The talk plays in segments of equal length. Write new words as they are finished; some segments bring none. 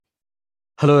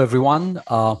Hello, everyone.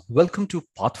 Welcome to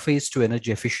Pathways to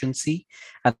Energy Efficiency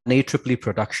and AEEE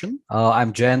production.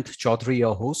 I'm Jayant Chaudhary,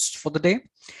 your host for the day.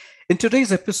 In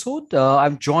today's episode,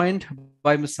 I'm joined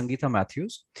by Ms. Sangeeta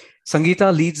Matthews.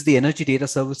 Sangeeta leads the Energy Data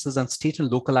Services and State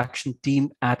and Local Action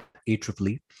team at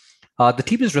AEEE. The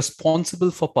team is responsible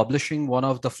for publishing one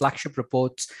of the flagship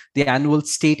reports, the annual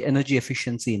State Energy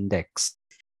Efficiency Index.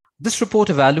 This report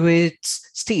evaluates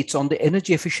states on the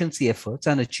energy efficiency efforts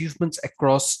and achievements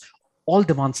across all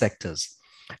demand sectors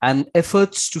and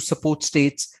efforts to support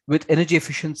states with energy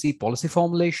efficiency policy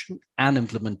formulation and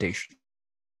implementation.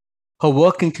 Her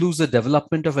work includes the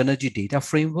development of energy data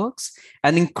frameworks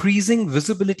and increasing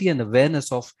visibility and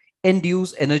awareness of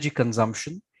end-use energy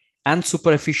consumption and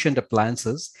super efficient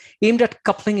appliances aimed at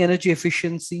coupling energy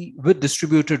efficiency with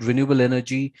distributed renewable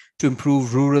energy to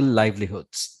improve rural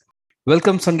livelihoods.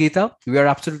 Welcome, Sangeeta. We are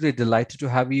absolutely delighted to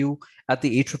have you at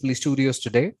the AEEE studios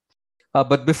today.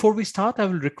 But before we start, I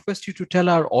will request you to tell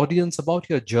our audience about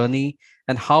your journey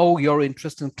and how your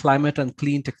interest in climate and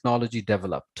clean technology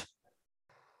developed.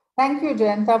 Thank you,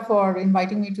 Jayanta, for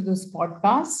inviting me to this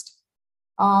podcast.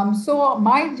 So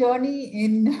my journey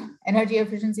in energy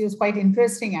efficiency was quite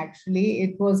interesting, actually.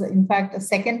 It was, in fact, a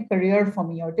second career for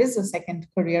me, or it is a second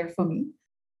career for me.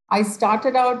 I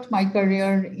started out my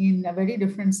career in a very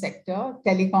different sector,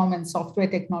 telecom and software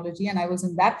technology, and I was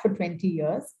in that for 20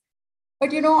 years.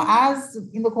 But, as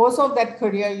in the course of that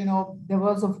career, there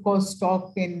was, of course,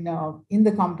 talk in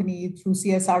the company through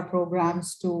CSR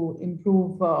programs to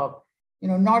improve,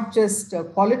 not just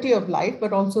quality of life,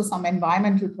 but also some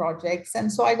environmental projects.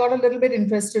 And so I got a little bit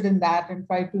interested in that and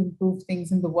tried to improve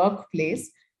things in the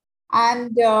workplace.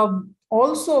 And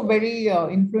also very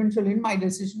influential in my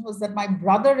decision was that my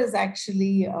brother is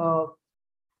actually a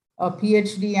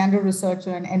PhD and a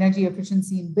researcher in energy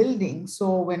efficiency in buildings.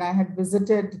 So when I had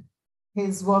visited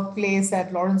his workplace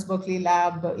at Lawrence Berkeley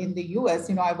Lab in the US,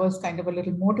 I was kind of a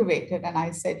little motivated. And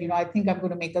I said, I think I'm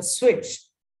going to make a switch.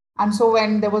 And so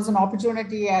when there was an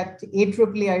opportunity at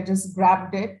AEEE, I just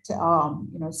grabbed it,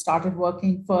 started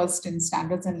working first in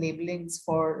standards and labelings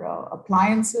for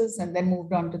appliances, and then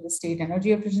moved on to the State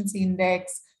Energy Efficiency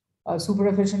Index, super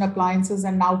efficient appliances,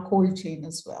 and now cold chain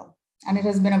as well. And it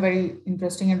has been a very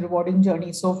interesting and rewarding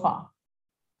journey so far.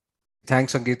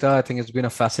 Thanks, Sangeeta. I think it's been a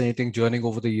fascinating journey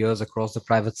over the years across the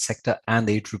private sector and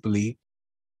AEEE.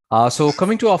 So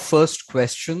coming to our first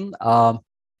question, the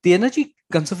Energy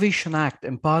Conservation Act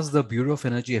empowers the Bureau of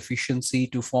Energy Efficiency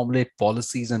to formulate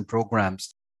policies and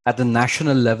programs at the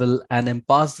national level and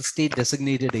empowers the state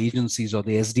designated agencies, or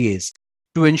the SDAs,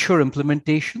 to ensure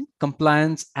implementation,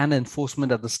 compliance, and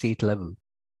enforcement at the state level.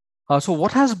 So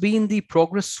what has been the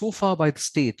progress so far by the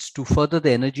states to further the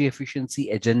energy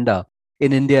efficiency agenda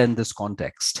in India in this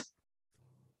context?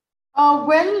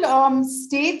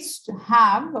 States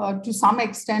have, to some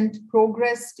extent,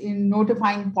 progressed in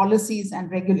notifying policies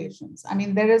and regulations. I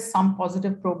mean, there is some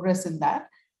positive progress in that.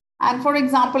 And for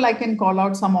example, I can call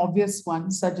out some obvious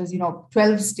ones, such as,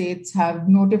 12 states have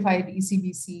notified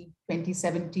ECBC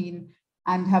 2017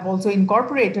 and have also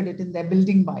incorporated it in their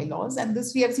building bylaws. And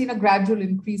this, we have seen a gradual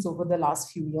increase over the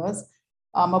last few years.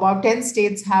 About 10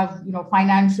 states have,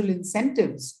 financial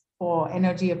incentives for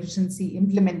energy efficiency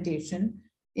implementation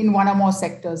in one or more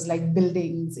sectors like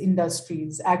buildings,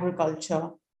 industries, agriculture.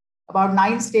 About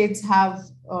 9 states have,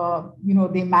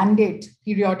 they mandate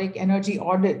periodic energy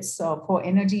audits for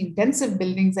energy intensive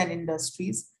buildings and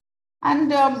industries.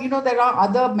 And, there are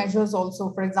other measures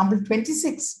also. For example,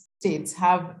 26 states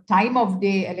have time of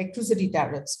day electricity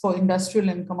tariffs for industrial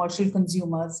and commercial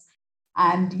consumers.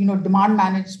 And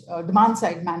demand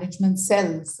side management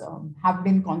cells have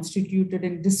been constituted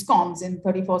in DISCOMs in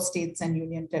 34 states and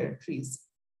union territories.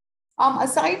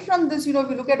 Aside from this, if you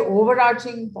look at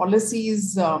overarching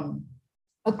policies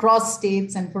across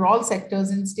states and for all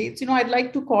sectors in states, I'd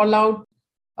like to call out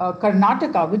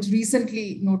Karnataka, which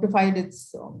recently notified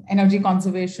its energy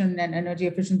conservation and energy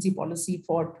efficiency policy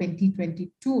for 2022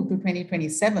 to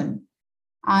 2027.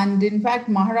 And in fact,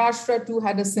 Maharashtra too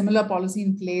had a similar policy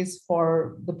in place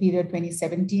for the period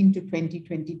 2017 to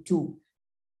 2022.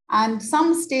 And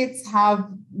some states have,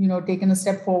 taken a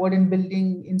step forward in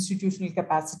building institutional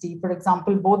capacity. For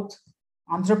example, both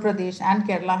Andhra Pradesh and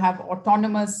Kerala have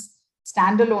autonomous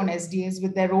standalone SDAs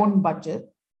with their own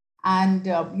budget. And,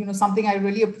 something I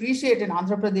really appreciate in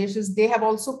Andhra Pradesh is they have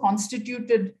also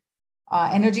constituted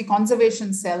energy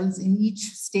conservation cells in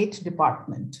each state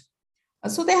department.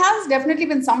 So there has definitely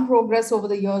been some progress over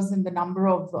the years in the number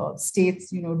of states,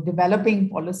 developing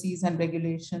policies and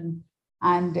regulation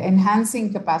and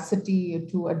enhancing capacity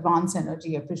to advance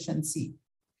energy efficiency.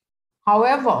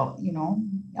 However,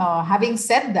 having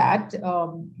said that,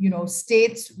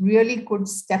 states really could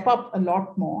step up a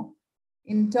lot more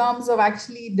in terms of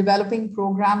actually developing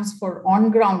programs for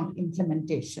on-ground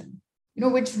implementation,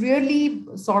 which really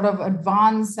sort of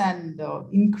advance and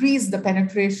increase the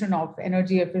penetration of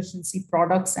energy efficiency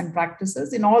products and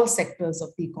practices in all sectors of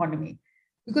the economy.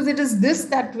 Because it is this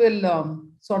that will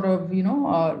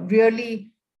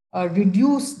really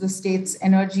reduce the state's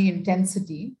energy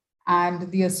intensity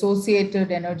and the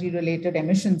associated energy-related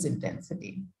emissions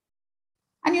intensity.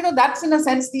 And that's in a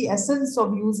sense the essence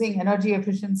of using energy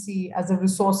efficiency as a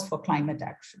resource for climate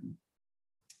action.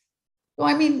 So,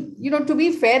 to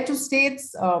be fair to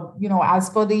states, as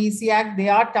per the EC Act, they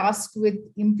are tasked with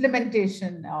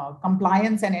implementation,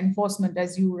 compliance, and enforcement,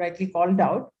 as you rightly called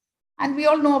out. And we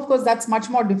all know, of course, that's much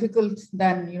more difficult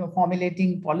than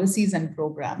formulating policies and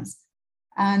programs.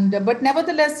 But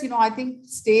nevertheless, I think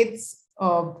states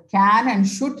can and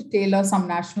should tailor some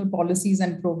national policies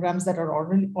and programs that are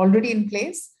already in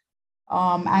place,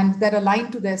 and that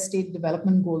align to their state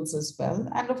development goals as well.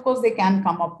 And of course, they can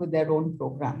come up with their own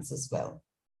programs as well.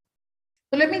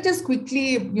 So let me just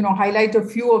quickly, highlight a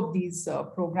few of these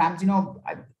programs.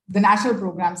 The national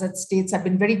programs that states have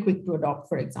been very quick to adopt,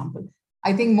 for example.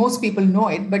 I think most people know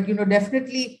it, but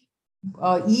definitely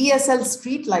ESL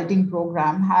street lighting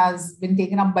program has been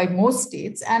taken up by most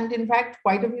states. And in fact,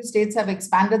 quite a few states have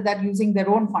expanded that using their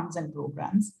own funds and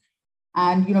programs.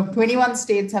 And 21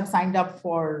 states have signed up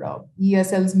for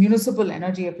ESL's municipal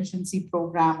energy efficiency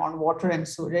program on water and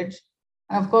sewage.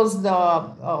 And of course,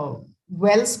 the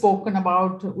well spoken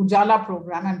about Ujala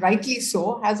program, and rightly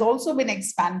so, has also been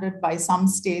expanded by some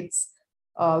states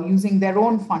using their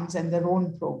own funds and their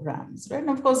own programs, right? And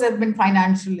of course, there have been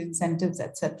financial incentives,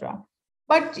 etc.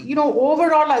 But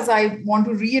overall, as I want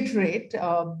to reiterate,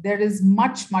 there is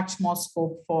much, much more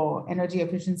scope for energy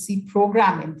efficiency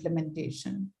program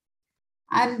implementation.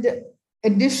 And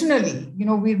additionally,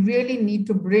 we really need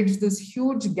to bridge this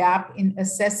huge gap in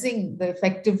assessing the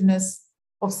effectiveness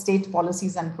of state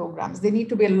policies and programs. They need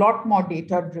to be a lot more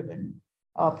data-driven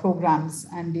programs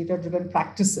and data-driven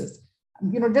practices.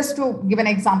 Just to give an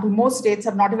example, most states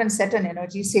have not even set an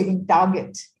energy saving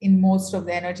target in most of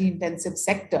the energy intensive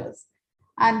sectors.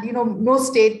 And no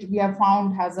state we have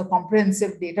found has a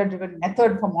comprehensive data-driven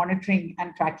method for monitoring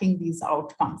and tracking these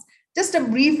outcomes. Just a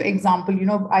brief example,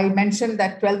 I mentioned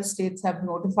that 12 states have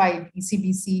notified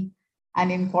ECBC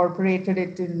and incorporated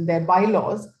it in their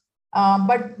bylaws.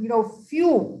 But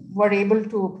few were able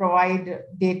to provide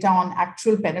data on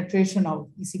actual penetration of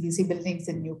ECBC buildings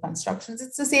in new constructions.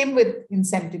 It's the same with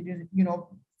incentives.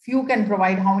 Few can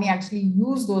provide how many actually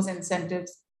use those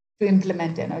incentives to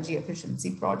implement energy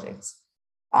efficiency projects.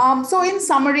 So in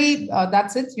summary,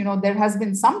 that's it. There has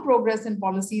been some progress in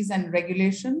policies and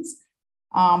regulations,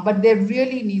 but there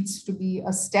really needs to be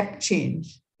a step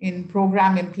change in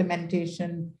program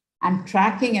implementation and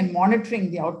tracking and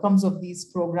monitoring the outcomes of these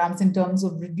programs in terms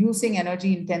of reducing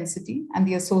energy intensity and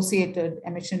the associated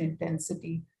emission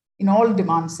intensity in all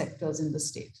demand sectors in the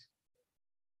state.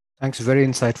 Thanks. Very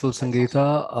insightful,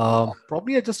 Sangeeta.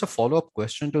 Probably just a follow-up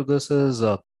question to this is,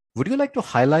 would you like to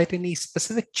highlight any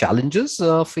specific challenges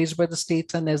faced by the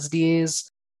states and SDAs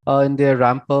in their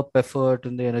ramp-up effort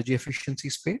in the energy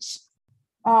efficiency space?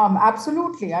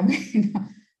 Absolutely.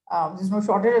 There's no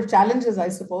shortage of challenges, I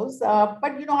suppose. But,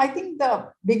 I think the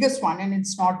biggest one, and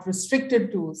it's not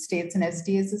restricted to states and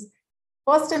SDAs, is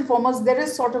first and foremost, there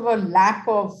is sort of a lack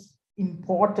of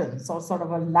importance or sort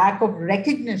of a lack of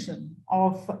recognition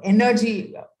of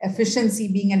energy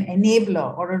efficiency being an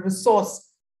enabler or a resource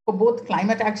for both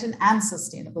climate action and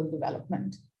sustainable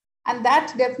development. And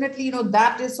that definitely,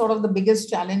 that is sort of the biggest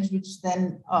challenge, which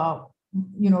then,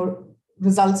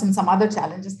 results in some other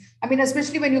challenges.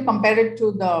 Especially when you compare it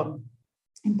to the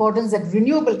importance that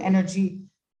renewable energy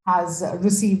has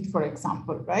received, for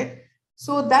example, right?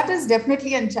 So that is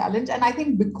definitely a challenge. And I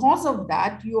think because of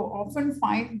that, you often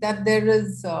find that there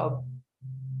is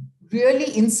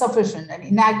really insufficient and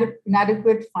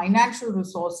inadequate financial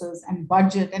resources and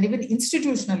budget and even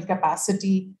institutional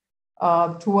capacity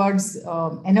towards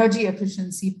energy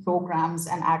efficiency programs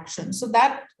and actions. So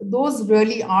that those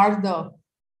really are the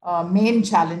main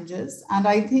challenges. And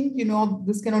I think,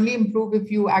 this can only improve if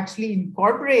you actually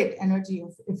incorporate energy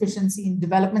efficiency in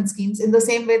development schemes in the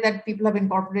same way that people have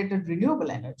incorporated renewable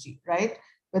energy, right?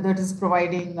 Whether it is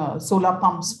providing solar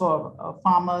pumps for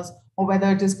farmers, or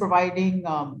whether it is providing,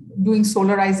 doing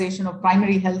solarization of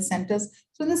primary health centers.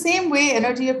 So in the same way,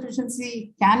 energy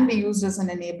efficiency can be used as an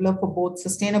enabler for both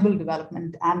sustainable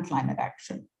development and climate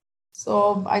action.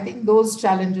 So I think those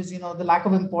challenges, the lack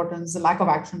of importance, the lack of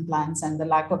action plans, and the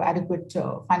lack of adequate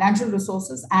financial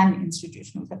resources and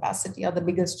institutional capacity are the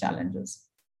biggest challenges.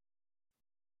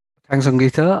 Thanks,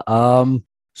 Angita.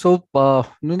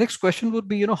 The next question would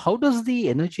be, how does the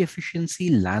energy efficiency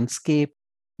landscape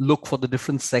look for the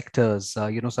different sectors,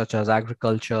 such as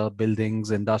agriculture,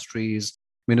 buildings, industries,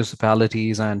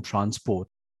 municipalities, and transport?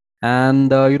 And,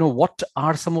 what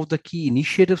are some of the key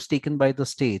initiatives taken by the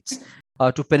states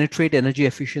to penetrate energy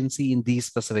efficiency in these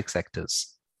specific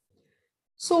sectors?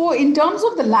 So, in terms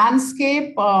of the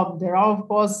landscape, there are, of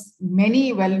course,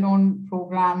 many well known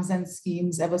programs and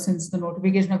schemes ever since the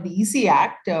notification of the EC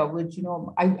Act, which,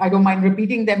 I don't mind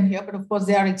repeating them here, but of course,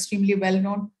 they are extremely well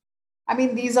known. I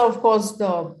mean, these are, of course,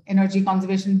 the Energy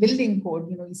Conservation Building Code,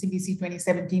 ECBC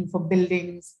 2017 for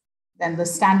buildings, then the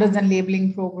Standards and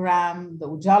Labeling Program, the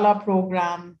Ujala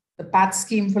Program, the PAT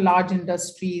scheme for large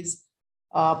industries,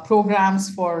 programs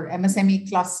for MSME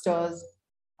clusters.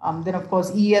 Then, of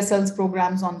course, EESL's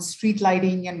programs on street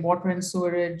lighting and water and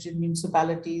sewerage in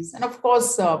municipalities. And, of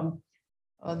course,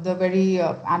 the very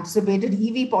anticipated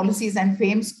EV policies and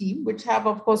FAME scheme, which have,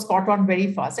 of course, caught on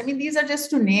very fast. I mean, these are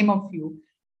just to name a few.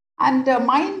 And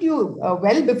mind you,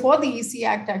 well before the EC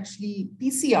Act, actually,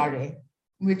 PCRA,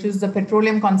 which is the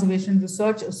Petroleum Conservation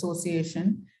Research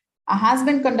Association, has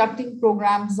been conducting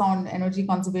programs on energy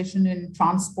conservation in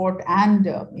transport and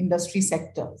industry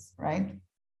sectors, right?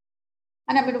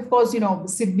 And I mean, of course,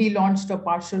 SIDBI launched a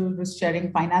partial risk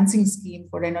sharing financing scheme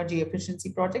for energy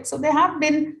efficiency projects. So there have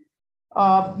been,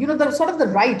 the sort of the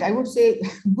right, I would say,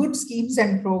 good schemes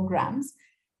and programs.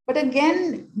 But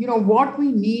again, what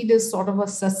we need is sort of a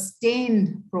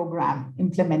sustained program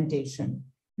implementation,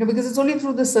 because it's only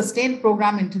through the sustained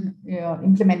program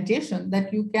implementation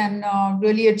that you can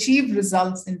really achieve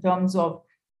results in terms of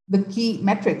the key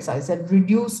metrics. I said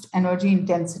reduced energy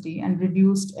intensity and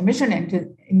reduced emission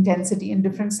intensity in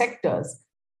different sectors.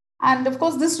 And of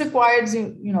course, this requires,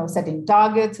 setting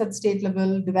targets at state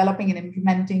level, developing and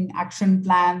implementing action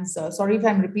plans. Sorry if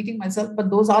I'm repeating myself, but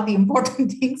those are the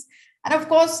important things. And of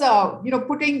course,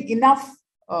 putting enough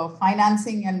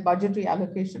financing and budgetary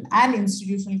allocation and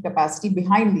institutional capacity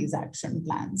behind these action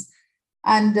plans.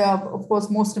 And of course,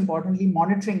 most importantly,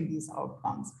 monitoring these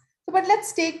outcomes. But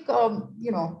let's take,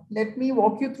 let me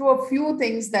walk you through a few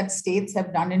things that states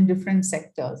have done in different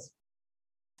sectors.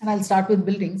 And I'll start with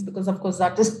buildings because, of course,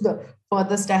 that is the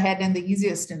furthest ahead and the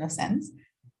easiest in a sense.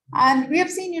 And we have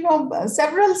seen,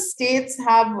 several states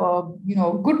have,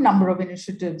 good number of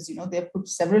initiatives. They've put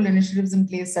several initiatives in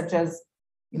place, such as,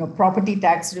 property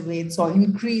tax rebates or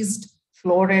increased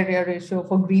floor area ratio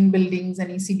for green buildings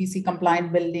and ECBC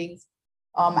compliant buildings.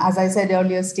 As I said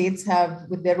earlier, states have,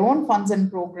 with their own funds and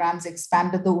programs,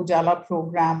 expanded the Ujala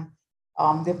program.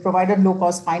 They've provided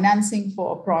low-cost financing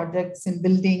for projects in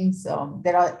buildings.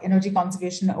 There are energy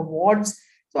conservation awards.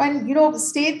 So, and,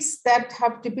 states that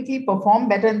have typically performed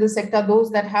better in this sector,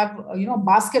 those that have, a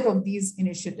basket of these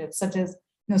initiatives, such as,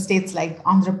 states like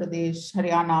Andhra Pradesh,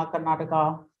 Haryana,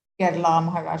 Karnataka, Kerala,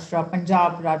 Maharashtra,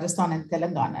 Punjab, Rajasthan, and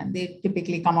Telangana. And they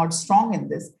typically come out strong in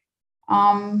this.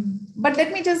 But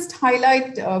let me just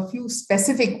highlight a few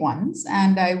specific ones.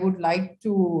 And I would like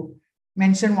to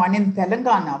mention one in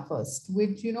Telangana first,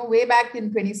 which, way back in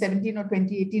 2017 or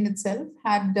 2018 itself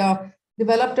had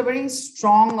developed a very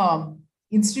strong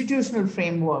institutional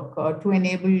framework to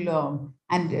enable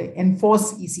and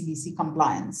enforce ECBC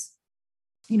compliance.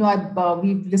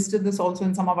 We've listed this also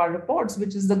in some of our reports,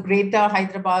 which is the Greater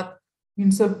Hyderabad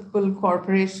Municipal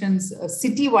Corporation's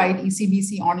citywide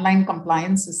ECBC online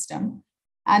compliance system.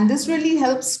 And this really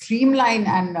helps streamline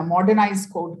and modernize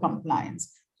code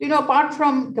compliance. Apart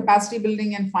from capacity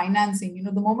building and financing,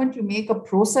 the moment you make a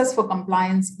process for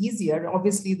compliance easier,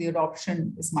 obviously the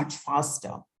adoption is much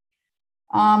faster.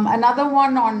 Another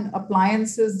one on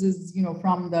appliances is,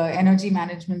 from the Energy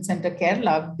Management Center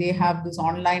Kerala. They have this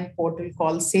online portal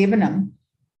called Sevanam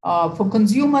for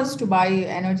consumers to buy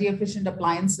energy efficient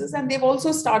appliances. And they've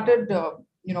also started,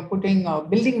 putting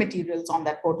building materials on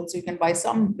that portal. So you can buy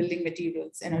some building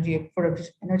materials, energy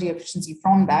efficiency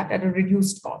from that at a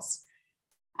reduced cost.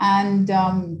 And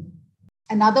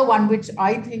another one, which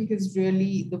I think is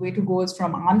really the way to go, is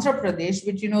from Andhra Pradesh,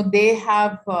 which, they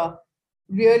have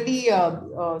really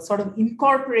sort of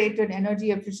incorporated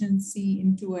energy efficiency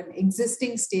into an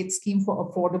existing state scheme for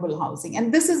affordable housing.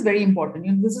 And this is very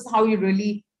important. This is how you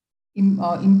really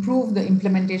improve the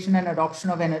implementation and adoption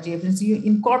of energy efficiency. You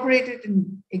incorporate it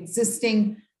in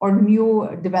existing or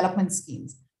new development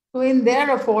schemes. So in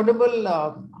their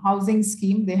affordable housing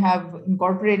scheme, they have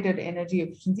incorporated energy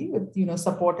efficiency with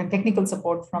support and technical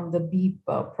support from the BEEP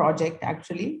project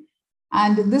actually.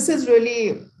 And this is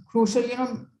really crucial.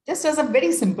 just as a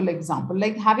very simple example,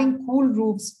 like having cool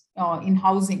roofs in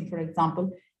housing, for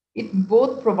example, it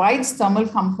both provides thermal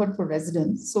comfort for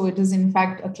residents. So it is in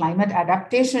fact a climate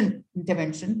adaptation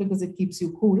intervention because it keeps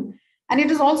you cool. And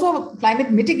it is also a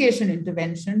climate mitigation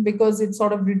intervention because it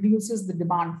sort of reduces the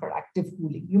demand for active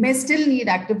cooling. You may still need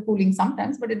active cooling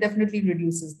sometimes, but it definitely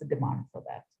reduces the demand for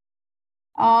that.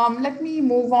 Let me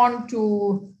move on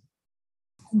to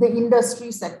the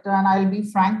industry sector. And I'll be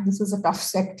frank, this is a tough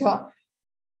sector.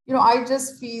 I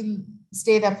just feel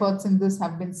state efforts in this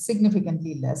have been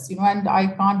significantly less, and I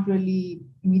can't really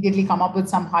immediately come up with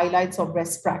some highlights or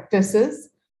best practices.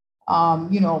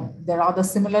 There are the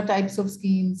similar types of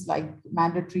schemes like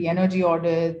mandatory energy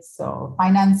audits,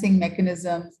 financing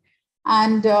mechanisms,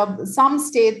 and some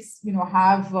states,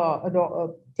 have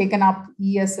taken up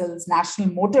ESL's National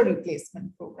Motor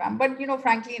Replacement Program. But,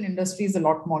 frankly, in industries, a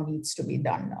lot more needs to be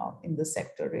done in this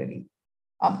sector, really.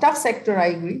 Tough sector, I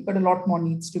agree, but a lot more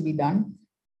needs to be done.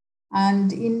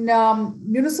 And in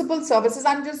municipal services,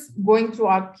 I'm just going through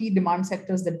our key demand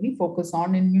sectors that we focus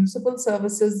on. In municipal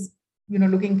services,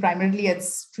 looking primarily at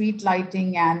street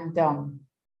lighting and,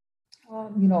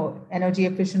 energy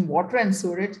efficient water and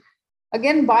sewerage.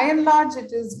 Again, by and large,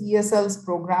 it is ESL's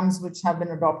programs which have been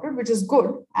adopted, which is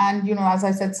good. And, as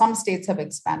I said, some states have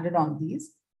expanded on these.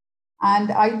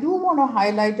 And I do want to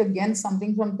highlight again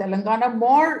something from Telangana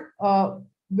more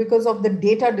because of the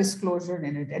data disclosure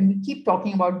in it. And we keep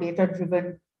talking about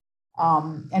data-driven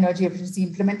energy efficiency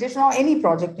implementation or any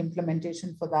project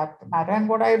implementation for that matter. And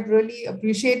what I really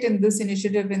appreciate in this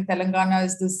initiative in Telangana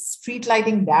is this street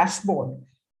lighting dashboard,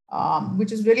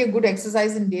 which is really a good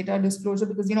exercise in data disclosure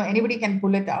because, anybody can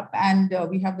pull it up. And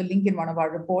we have the link in one of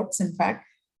our reports, in fact.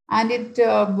 And it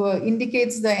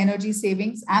indicates the energy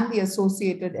savings and the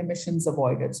associated emissions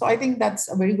avoided. So I think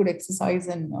that's a very good exercise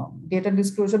in data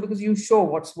disclosure because you show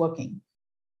what's working.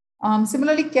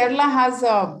 Similarly, Kerala has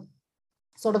a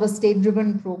sort of a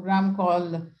state-driven program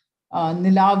called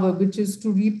Nilav, which is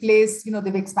to replace,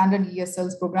 they've expanded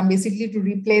ESL's program basically to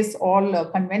replace all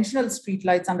conventional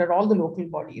streetlights under all the local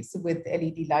bodies with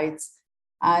LED lights.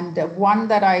 And one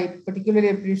that I particularly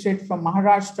appreciate from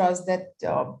Maharashtra is that,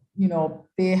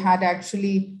 they had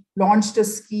actually launched a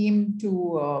scheme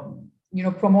to,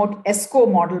 promote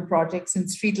ESCO model projects in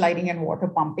street lighting and water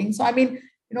pumping. So, I mean,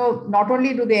 not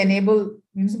only do they enable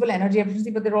municipal energy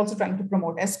efficiency, but they're also trying to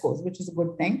promote ESCOs, which is a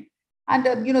good thing. And,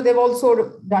 they've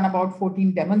also done about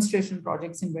 14 demonstration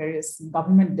projects in various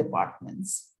government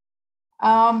departments.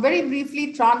 Very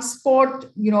briefly,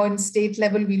 transport, in state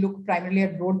level, we look primarily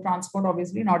at road transport,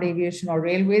 obviously, not aviation or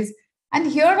railways. And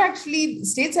here, actually,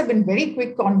 states have been very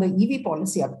quick on the EV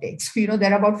policy uptakes.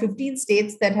 There are about 15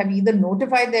 states that have either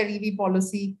notified their EV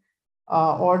policy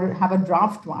or have a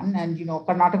draft one. And,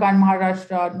 Karnataka and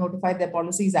Maharashtra notified their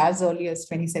policies as early as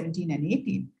 2017 and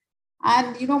 18.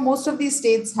 And, most of these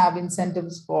states have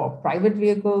incentives for private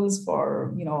vehicles,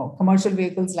 for, commercial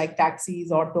vehicles like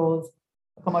taxis, autos,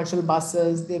 commercial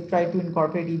buses. They've tried to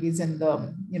incorporate EVs in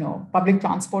the, public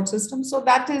transport system. So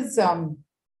that is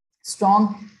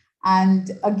strong.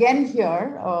 And again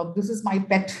here, this is my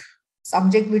pet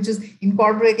subject, which is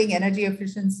incorporating energy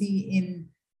efficiency in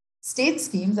state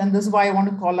schemes. And this is why I want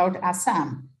to call out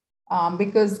Assam,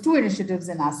 because two initiatives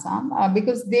in Assam,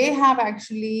 because they have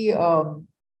actually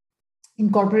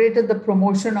incorporated the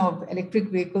promotion of electric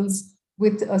vehicles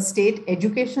with a state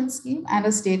education scheme and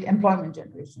a state employment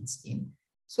generation scheme.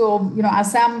 So,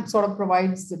 Assam sort of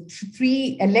provides the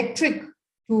free electric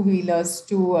two-wheelers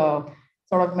to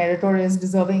sort of meritorious,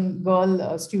 deserving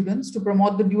girl students to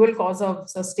promote the dual cause of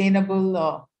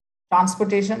sustainable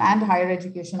transportation and higher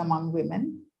education among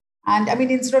women. And I mean,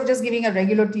 instead of just giving a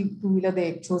regular two-wheeler,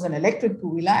 they chose an electric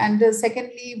two-wheeler. And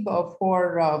secondly,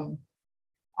 for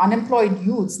unemployed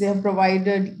youths, they have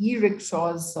provided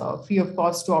e-rickshaws free of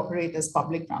cost to operate as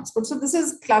public transport. So this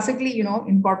is classically,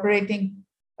 incorporating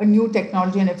a new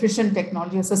technology, an efficient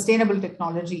technology, a sustainable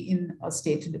technology in a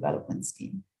state development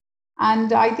scheme.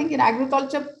 And I think in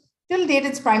agriculture, till date,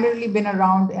 it's primarily been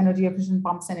around energy efficient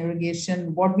pumps and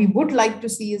irrigation. What we would like to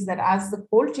see is that as the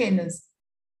cold chain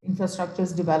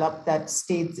infrastructures develop, that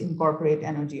states incorporate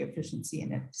energy efficiency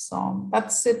in it. So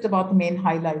that's it about the main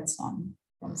highlights from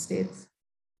states.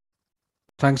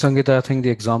 Thanks, Sangeeta. I think the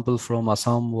example from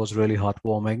Assam was really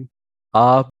heartwarming.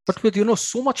 But with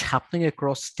so much happening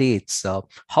across states,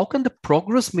 how can the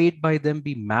progress made by them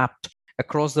be mapped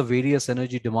across the various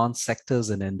energy demand sectors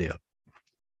in India?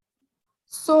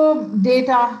 So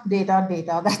data,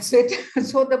 that's it.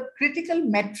 So the critical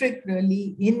metric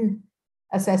really in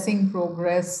assessing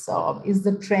progress is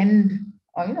the trend,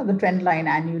 the trend line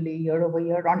annually, year over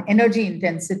year on energy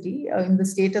intensity in the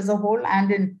state as a whole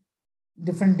and in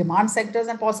different demand sectors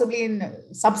and possibly in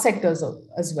subsectors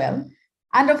as well.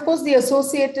 And of course, the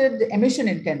associated emission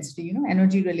intensity,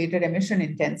 energy related emission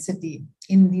intensity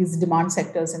in these demand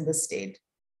sectors in the state.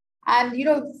 And,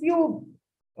 if you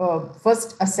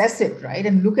first assess it, right,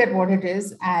 and look at what it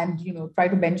is and, try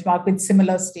to benchmark with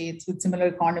similar states, with similar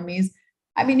economies,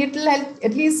 I mean, it will help,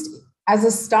 at least as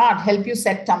a start, help you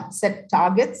set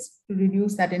targets to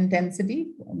reduce that intensity,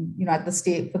 at the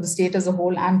state, for the state as a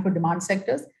whole and for demand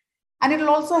sectors. And it'll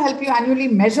also help you annually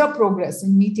measure progress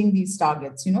in meeting these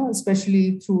targets,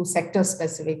 especially through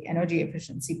sector-specific energy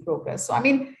efficiency progress. So, I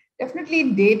mean,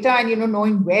 definitely data and,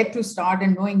 knowing where to start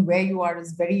and knowing where you are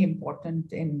is very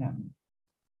important in,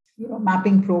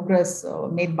 mapping progress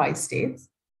made by states.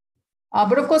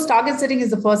 But of course, target setting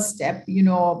is the first step.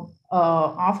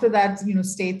 After that,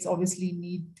 states obviously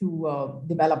need to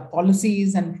develop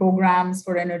policies and programs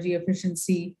for energy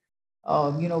efficiency.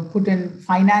 Put in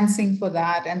financing for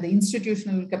that and the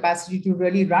institutional capacity to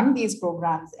really run these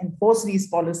programs, enforce these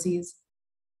policies.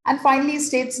 And finally,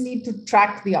 states need to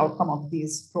track the outcome of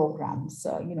these programs.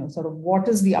 Sort of what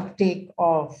is the uptake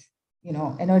of,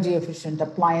 energy efficient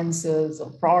appliances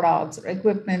or products or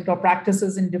equipment or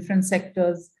practices in different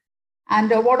sectors.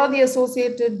 And what are the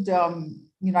associated,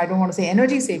 I don't want to say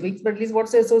energy savings, but at least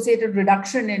what's the associated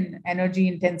reduction in energy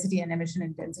intensity and emission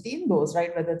intensity in those,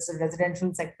 right? Whether it's the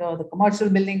residential sector, the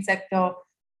commercial building sector,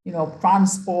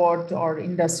 transport or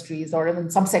industries or even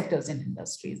subsectors in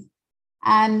industries.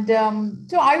 And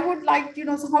so I would like,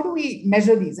 so how do we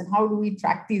measure these and how do we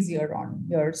track these year on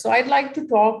year? So I'd like to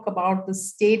talk about the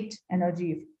State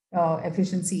Energy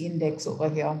Efficiency Index over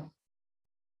here.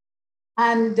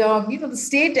 And, the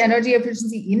State Energy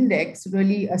Efficiency Index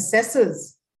really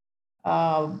assesses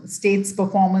states'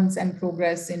 performance and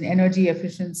progress in energy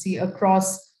efficiency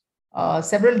across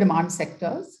several demand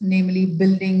sectors, namely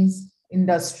buildings,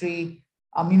 industry,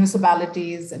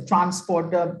 municipalities,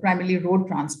 transport, primarily road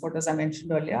transport, as I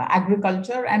mentioned earlier,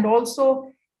 agriculture, and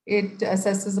also it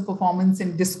assesses the performance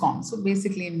in DISCOM, so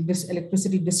basically in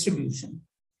electricity distribution.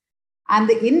 And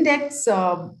the index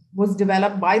was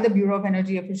developed by the Bureau of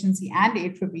Energy Efficiency and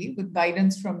AEEE with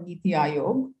guidance from NITI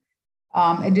Aayog.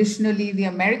 Additionally, the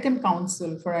American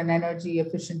Council for an Energy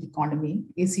Efficient Economy,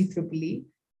 ACEEE,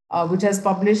 which has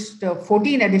published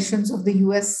 14 editions of the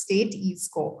US State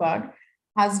E-Scorecard,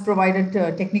 has provided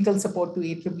technical support to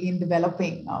AEEE in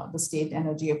developing the State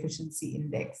Energy Efficiency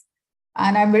Index.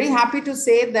 And I'm very happy to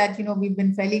say that, we've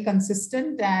been fairly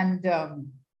consistent, and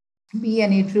we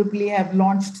and AEEE have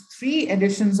launched 3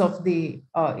 editions of the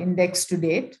index to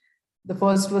date. The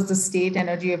first was the State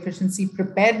Energy Efficiency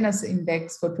Preparedness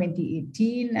Index for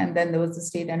 2018, and then there was the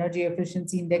State Energy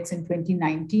Efficiency Index in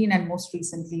 2019, and most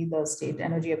recently the State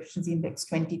Energy Efficiency Index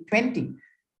 2020.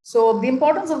 So the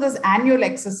importance of this annual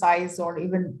exercise, or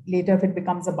even later if it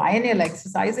becomes a biennial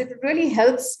exercise, it really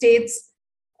helps states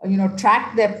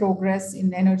track their progress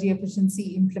in energy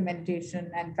efficiency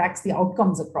implementation and tracks the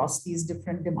outcomes across these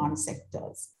different demand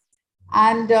sectors.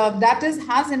 And that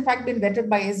has in fact been vetted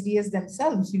by SDAs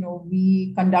themselves.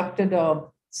 We conducted a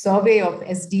survey of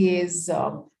SDAs,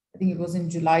 I think it was in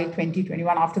July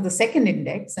 2021 after the second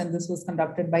index, and this was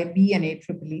conducted by B and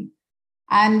AEEE.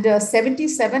 And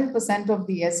 77% of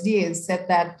the SDAs said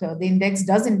that the index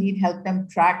does indeed help them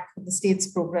track the state's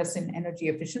progress in energy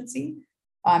efficiency.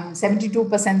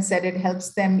 72% said it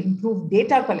helps them improve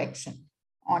data collection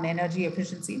on energy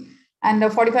efficiency. And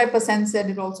 45% said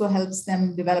it also helps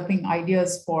them developing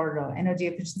ideas for energy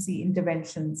efficiency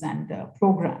interventions and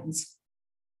programs.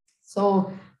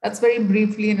 So that's very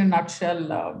briefly in a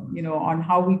nutshell, on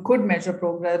how we could measure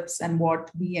progress and what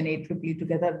we and AEEE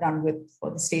together have done for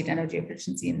the State Energy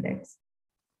Efficiency Index.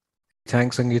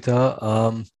 Thanks,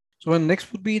 Sangeeta. So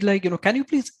next would be can you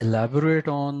please elaborate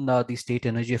on the state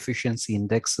energy efficiency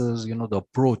indexes, the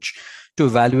approach to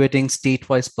evaluating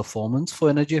state-wise performance for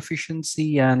energy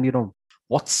efficiency, and,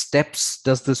 what steps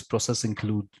does this process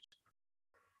include?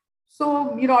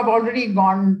 So, I've already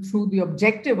gone through the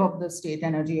objective of the State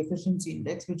Energy Efficiency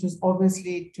Index, which is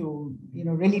obviously to,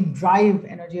 really drive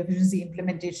energy efficiency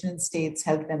implementation in states,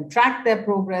 help them track their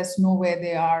progress, know where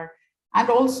they are, and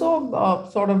also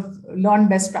sort of learn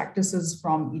best practices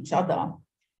from each other.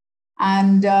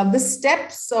 And the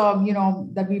steps,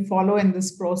 that we follow in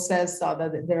this process are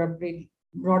that there are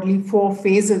broadly 4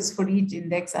 phases for each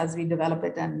index as we develop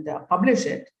it and publish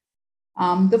it.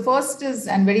 The first is,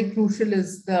 and very crucial,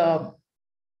 is the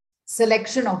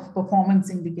selection of performance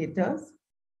indicators,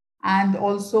 and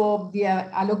also the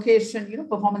allocation,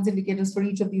 performance indicators for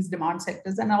each of these demand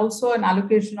sectors, and also an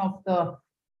allocation of the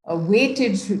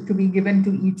weightage to be given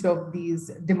to each of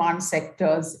these demand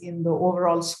sectors in the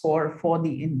overall score for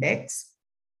the index.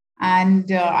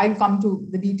 And I'll come to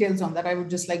the details on that. I would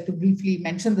just like to briefly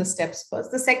mention the steps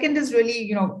first. The second is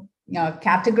really,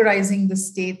 categorizing the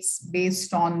states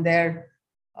based on their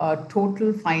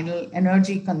total final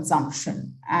energy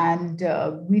consumption. And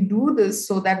we do this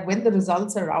so that when the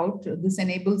results are out, this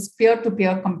enables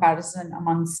peer-to-peer comparison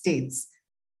among states.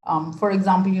 For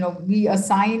example, we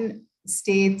assign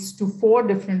states to 4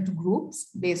 different groups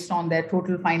based on their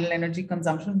total final energy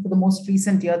consumption for the most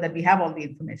recent year that we have all the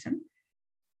information.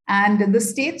 And the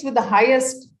states with the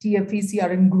highest TFEC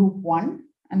are in group 1,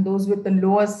 and those with the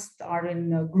lowest are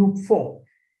in group 4.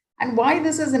 And why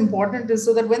this is important is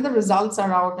so that when the results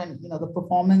are out and the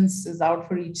performance is out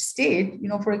for each state,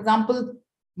 for example,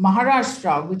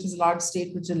 Maharashtra, which is a large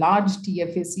state, which is a large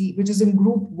TFEC, which is in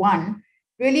group 1,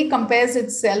 really compares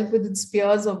itself with its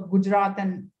peers of Gujarat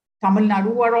and Tamil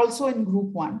Nadu, who are also in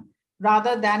group 1,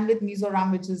 rather than with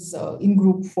Mizoram, which is in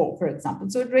group 4, for example.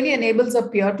 So it really enables a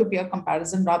peer-to-peer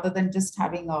comparison rather than just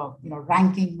having a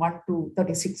ranking 1 to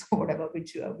 36 or whatever,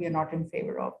 which we are not in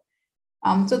favor of.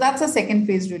 So that's a second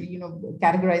phase, really,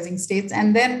 categorizing states.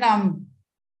 And then,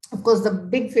 of course, the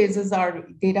big phases are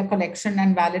data collection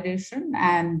and validation,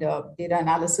 and data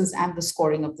analysis and the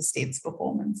scoring of the state's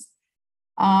performance.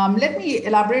 Let me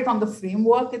elaborate on the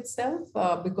framework itself,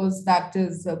 because that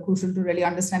is crucial to really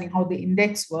understanding how the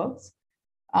index works.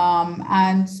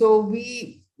 And so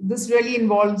this really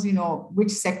involves,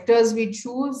 which sectors we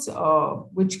choose,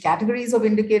 which categories of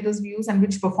indicators we use, and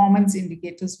which performance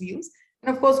indicators we use.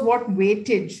 And of course, what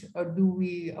weightage do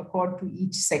we accord to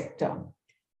each sector?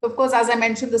 So of course, as I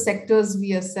mentioned, the sectors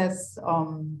we assess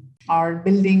are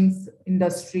buildings,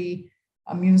 industry,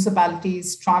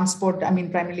 municipalities, transport,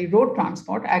 primarily road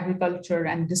transport, agriculture,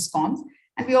 and discoms.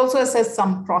 And we also assess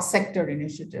some cross-sector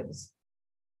initiatives.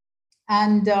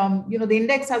 And, the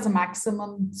index has a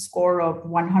maximum score of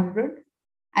 100.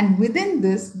 And within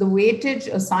this, the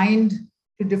weightage assigned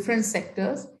to different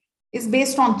sectors is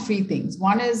based on 3 things.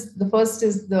 The first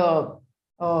is the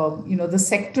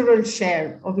sectoral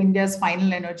share of India's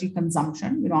final energy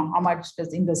consumption. How much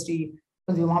does industry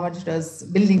consume, how much does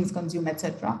buildings consume,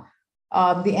 etc.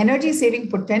 The energy saving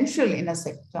potential in a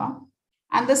sector,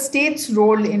 and the state's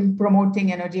role in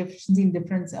promoting energy efficiency in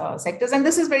different sectors. And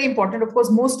this is very important. Of course,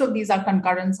 most of these are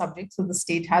concurrent subjects. So the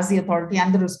state has the authority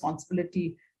and the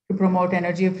responsibility to promote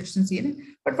energy efficiency in it.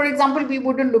 But for example, we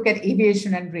wouldn't look at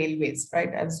aviation and railways,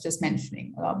 right, as just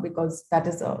mentioning, because that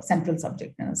is a central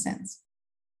subject in a sense.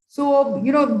 So,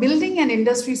 building and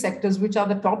industry sectors, which are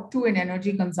the top 2 in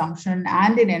energy consumption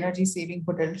and in energy saving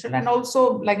potential, and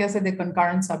also, like I said, they're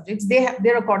concurrent subjects,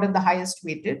 they're accorded the highest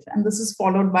weightage, and this is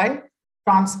followed by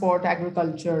transport,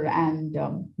 agriculture, and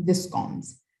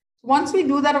discoms. Once we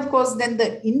do that, of course, then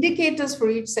the indicators for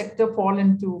each sector fall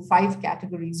into 5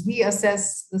 categories. We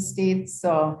assess the state's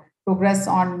progress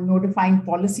on notifying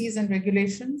policies and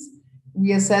regulations.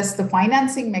 We assess the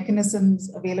financing mechanisms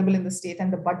available in the state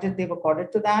and the budget they've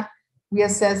accorded to that. We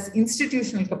assess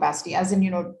institutional capacity, as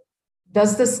in,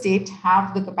 does the state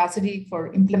have the capacity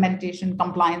for implementation,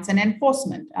 compliance, and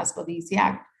enforcement as per the EC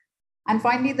Act? And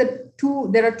finally,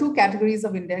 there are 2 categories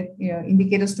of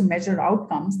indicators to measure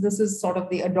outcomes. This is sort of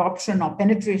the adoption or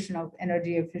penetration of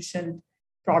energy efficient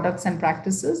products and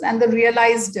practices, and the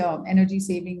realized energy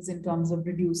savings in terms of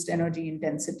reduced energy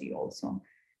intensity also.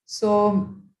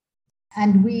 So,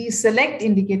 and we select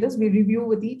indicators, we review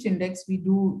with each index, we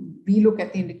look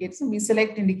at the indicators, and we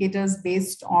select indicators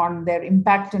based on their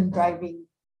impact in driving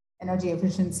energy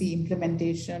efficiency,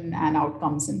 implementation, and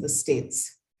outcomes in the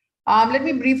states. Let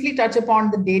me briefly touch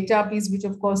upon the data piece, which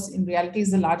of course in reality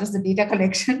is the largest, the data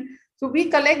collection. So we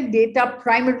collect data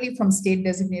primarily from state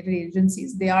designated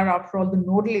agencies. They are, after all, the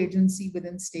nodal agency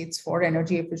within states for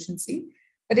energy efficiency.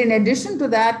 But in addition to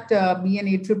that, we and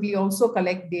AEEE also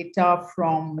collect data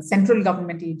from central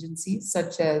government agencies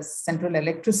such as Central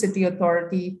Electricity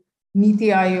Authority, NITI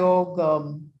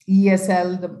Aayog,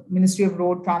 ESL, the Ministry of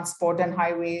Road Transport and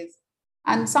Highways,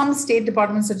 and some state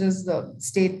departments such as the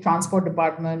State Transport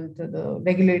Department, the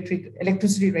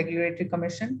Electricity Regulatory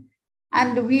Commission.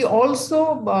 And we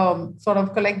also sort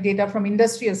of collect data from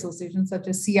industry associations such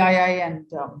as CII and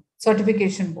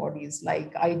certification bodies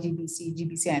like IGBC,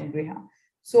 GBC, and GREHA.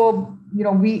 So,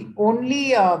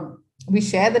 we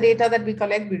share the data that we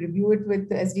collect, we review it with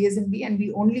the SDS&B, and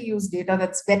we only use data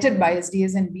that's vetted by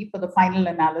SDS&B for the final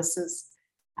analysis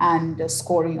and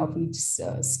scoring of each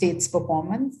state's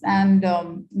performance. And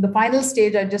the final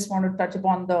stage, I just want to touch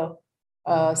upon the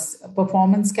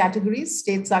performance categories.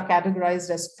 States are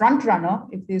categorized as front runner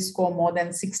if they score more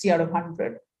than 60 out of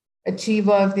 100,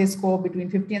 achiever if they score between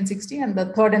 50 and 60, and the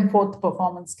third and fourth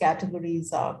performance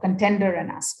categories are contender and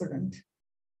aspirant.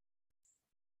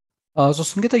 So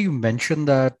Sangeeta, you mentioned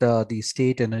that the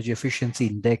State Energy Efficiency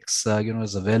Index,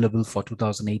 is available for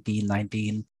 2018,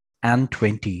 19, and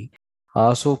 20.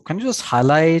 So can you just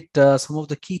highlight some of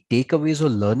the key takeaways or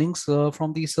learnings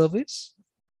from these surveys?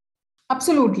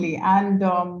 Absolutely. And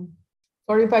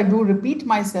sorry if I do repeat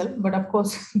myself, but of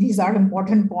course, these are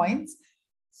important points.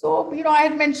 So, I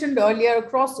had mentioned earlier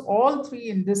across all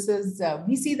three indices,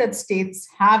 we see that states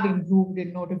have improved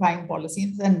in notifying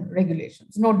policies and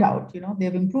regulations. No doubt,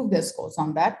 they've improved their scores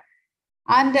on that.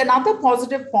 And another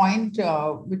positive point,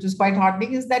 which is quite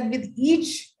heartening, is that with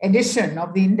each edition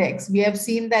of the index, we have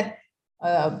seen that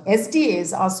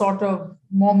SDAs are sort of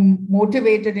more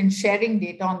motivated in sharing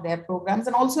data on their programs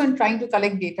and also in trying to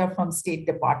collect data from state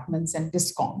departments and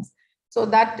discoms. So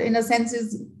that, in a sense,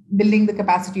 is building the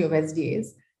capacity of SDAs.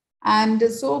 And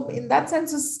so, in that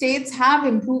sense, the states have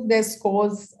improved their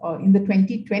scores in the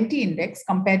 2020 index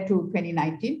compared to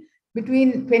 2019.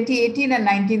 Between 2018 and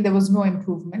 19, there was no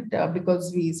improvement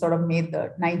because we sort of made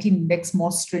the 19 index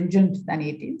more stringent than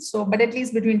 18. So, but at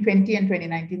least between 20 and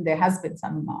 2019, there has been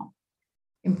some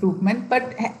improvement.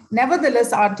 But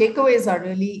nevertheless, our takeaways are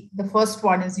really, the first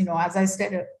one is, as I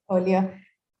said earlier,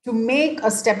 to make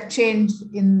a step change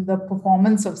in the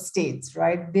performance of states,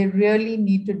 right? They really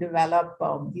need to develop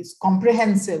these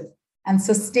comprehensive and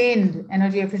sustained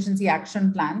energy efficiency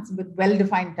action plans with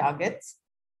well-defined targets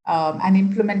and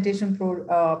implementation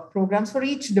programs for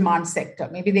each demand sector.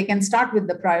 Maybe they can start with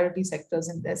the priority sectors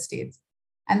in their states.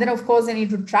 And then, of course, they need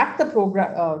to track the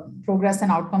progress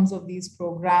and outcomes of these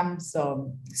programs,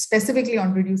 specifically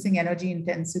on reducing energy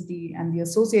intensity and the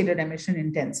associated emission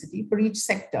intensity for each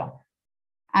sector.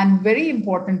 And very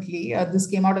importantly, this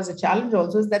came out as a challenge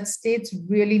also, is that states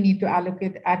really need to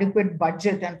allocate adequate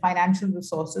budget and financial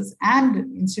resources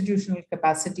and institutional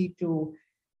capacity to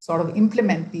sort of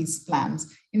implement these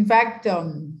plans. In fact,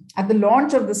 at the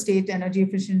launch of the State Energy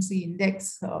Efficiency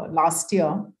Index last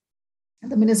year,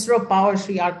 the Minister of Power,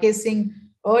 Sri R.K. Singh,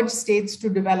 urged states to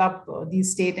develop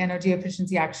these state energy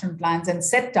efficiency action plans and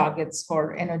set targets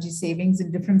for energy savings in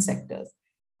different sectors.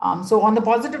 So on the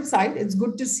positive side, it's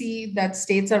good to see that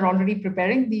states are already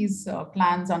preparing these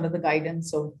plans under the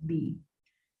guidance of BEE.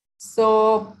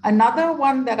 So another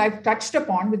one that I've touched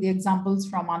upon with the examples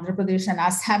from Andhra Pradesh and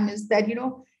Assam is that,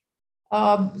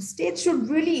 states should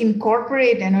really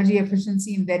incorporate energy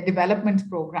efficiency in their development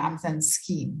programs and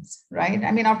schemes, right?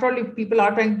 I mean, after all, if you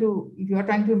are trying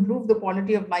to improve the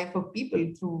quality of life of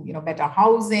people through, better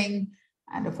housing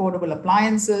and affordable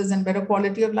appliances and better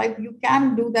quality of life, you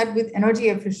can do that with energy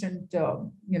efficient,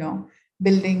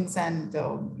 buildings and,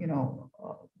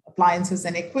 appliances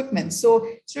and equipment. So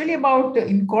it's really about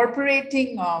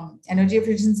incorporating energy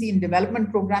efficiency in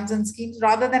development programs and schemes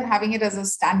rather than having it as a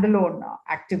standalone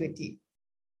activity.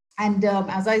 And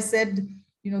as I said,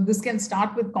 this can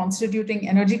start with constituting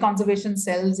energy conservation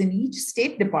cells in each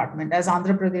state department, as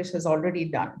Andhra Pradesh has already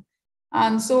done.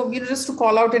 And so, just to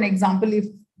call out an example, if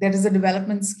there is a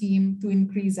development scheme to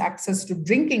increase access to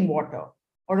drinking water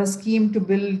or a scheme to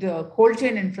build cold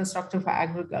chain infrastructure for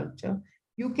agriculture,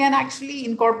 you can actually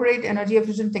incorporate energy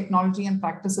efficient technology and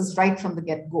practices right from the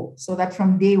get-go, so that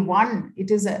from day one, it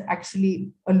is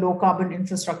actually a low carbon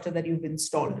infrastructure that you've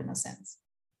installed in a sense.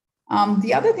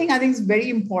 The other thing I think is very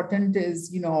important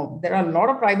is, there are a lot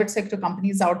of private sector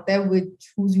companies out there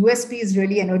whose USP is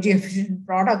really energy efficient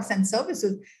products and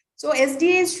services. So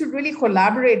SDAs should really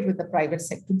collaborate with the private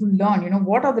sector to learn,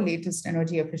 what are the latest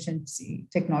energy efficiency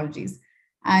technologies,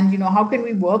 and how can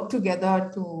we work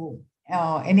together to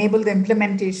enable the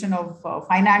implementation of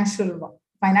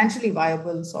financially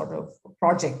viable sort of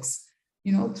projects,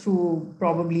 through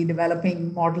probably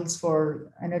developing models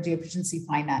for energy efficiency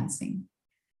financing.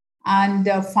 And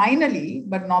finally,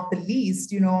 but not the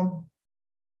least,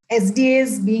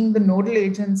 SDAs being the nodal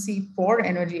agency for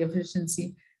energy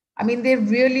efficiency, I mean, they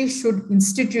really should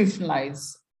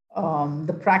institutionalize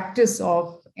the practice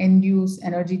of end-use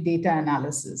energy data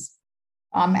analysis.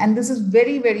 And this is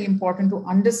very, very important to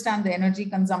understand the energy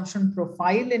consumption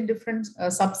profile in different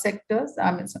subsectors,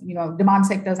 demand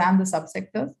sectors and the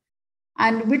subsectors,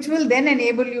 and which will then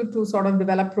enable you to sort of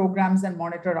develop programs and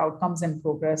monitor outcomes and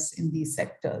progress in these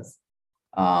sectors.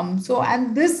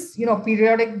 And this,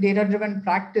 periodic data-driven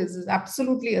practice is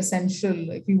absolutely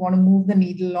essential if we want to move the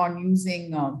needle on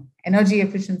using energy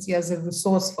efficiency as a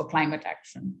resource for climate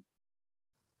action.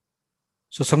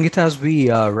 So, Sangeeta, as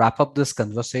we wrap up this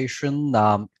conversation,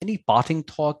 any parting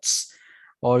thoughts,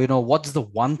 or what's the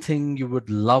one thing you would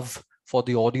love for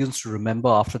the audience to remember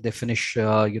after they finish,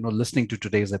 listening to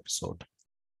today's episode?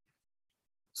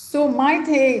 So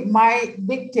my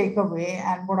big takeaway,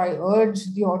 and what I urge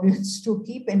the audience to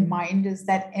keep in mind, is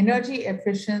that energy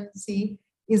efficiency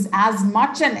is as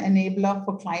much an enabler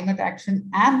for climate action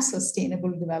and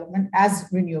sustainable development as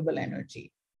renewable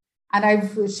energy. And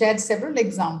I've shared several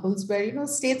examples where,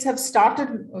 states have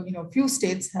started, few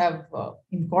states have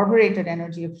incorporated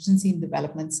energy efficiency in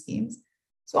development schemes.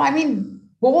 So, I mean,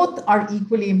 both are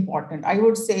equally important. I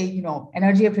would say,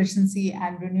 energy efficiency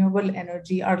and renewable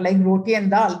energy are like roti and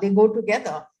dal. They go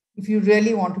together if you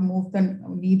really want to move the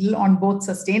needle on both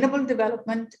sustainable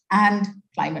development and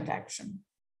climate action.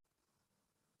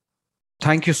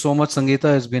 Thank you so much,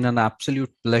 Sangeeta. It's been an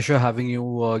absolute pleasure having you,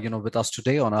 with us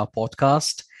today on our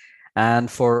podcast. And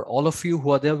for all of you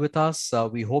who are there with us,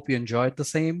 we hope you enjoyed the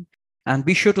same. And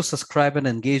be sure to subscribe and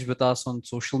engage with us on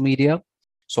social media.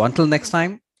 So until next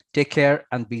time, take care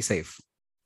and be safe.